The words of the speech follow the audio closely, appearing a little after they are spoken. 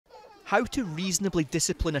How to reasonably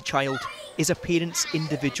discipline a child is a parent's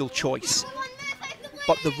individual choice.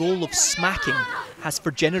 But the role of smacking has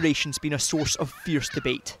for generations been a source of fierce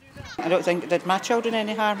debate. I don't think it did my children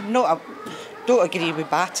any harm. No, I don't agree with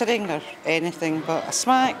battering or anything, but a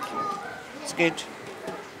smack, it's good.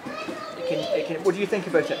 What do you think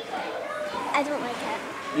about it? I don't like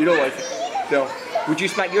it. You don't like it? No. Would you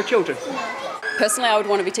smack your children? No. Personally, I would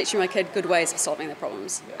want to be teaching my kid good ways of solving their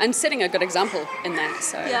problems and setting a good example in that.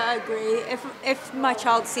 So. Yeah, I agree. If my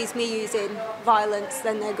child sees me using violence,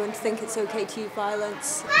 then they're going to think it's okay to use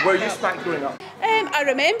violence. Were you smacked growing up? I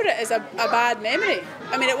remember it as a bad memory.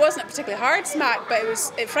 I mean, it wasn't a particularly hard smack, but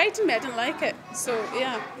it frightened me. I didn't like it. So,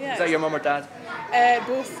 yeah. Is that your mum or dad?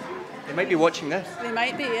 Both. They might be watching this. They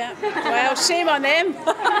might be, yeah. Well, shame on them.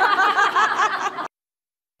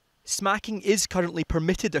 Smacking is currently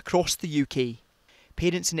permitted across the UK.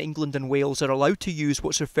 Parents in England and Wales are allowed to use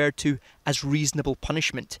what's referred to as reasonable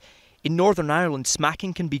punishment. In Northern Ireland,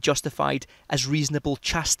 smacking can be justified as reasonable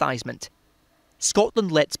chastisement. Scotland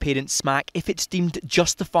lets parents smack if it's deemed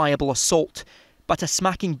justifiable assault, but a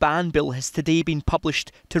smacking ban bill has today been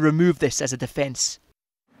published to remove this as a defence.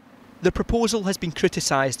 The proposal has been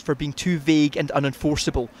criticised for being too vague and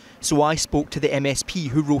unenforceable, so I spoke to the MSP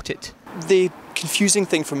who wrote it. The confusing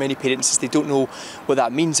thing for many parents is they don't know what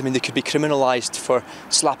that means. I mean, they could be criminalised for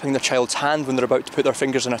slapping their child's hand when they're about to put their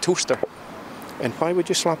fingers in a toaster. And why would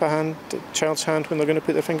you slap a child's hand when they're going to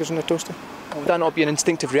put their fingers in a toaster? Would that not be an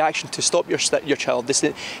instinctive reaction to stop your child,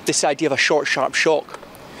 this idea of a short, sharp shock?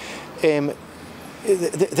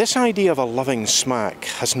 This idea of a loving smack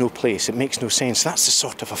has no place. It makes no sense. That's the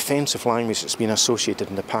sort of offensive language that's been associated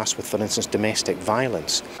in the past with, for instance, domestic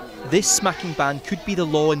violence. This smacking ban could be the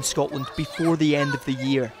law in Scotland before the end of the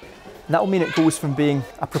year. And that will mean it goes from being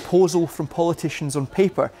a proposal from politicians on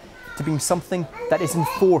paper to being something that is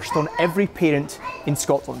enforced on every parent in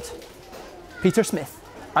Scotland. Peter Smith,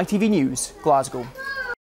 ITV News, Glasgow.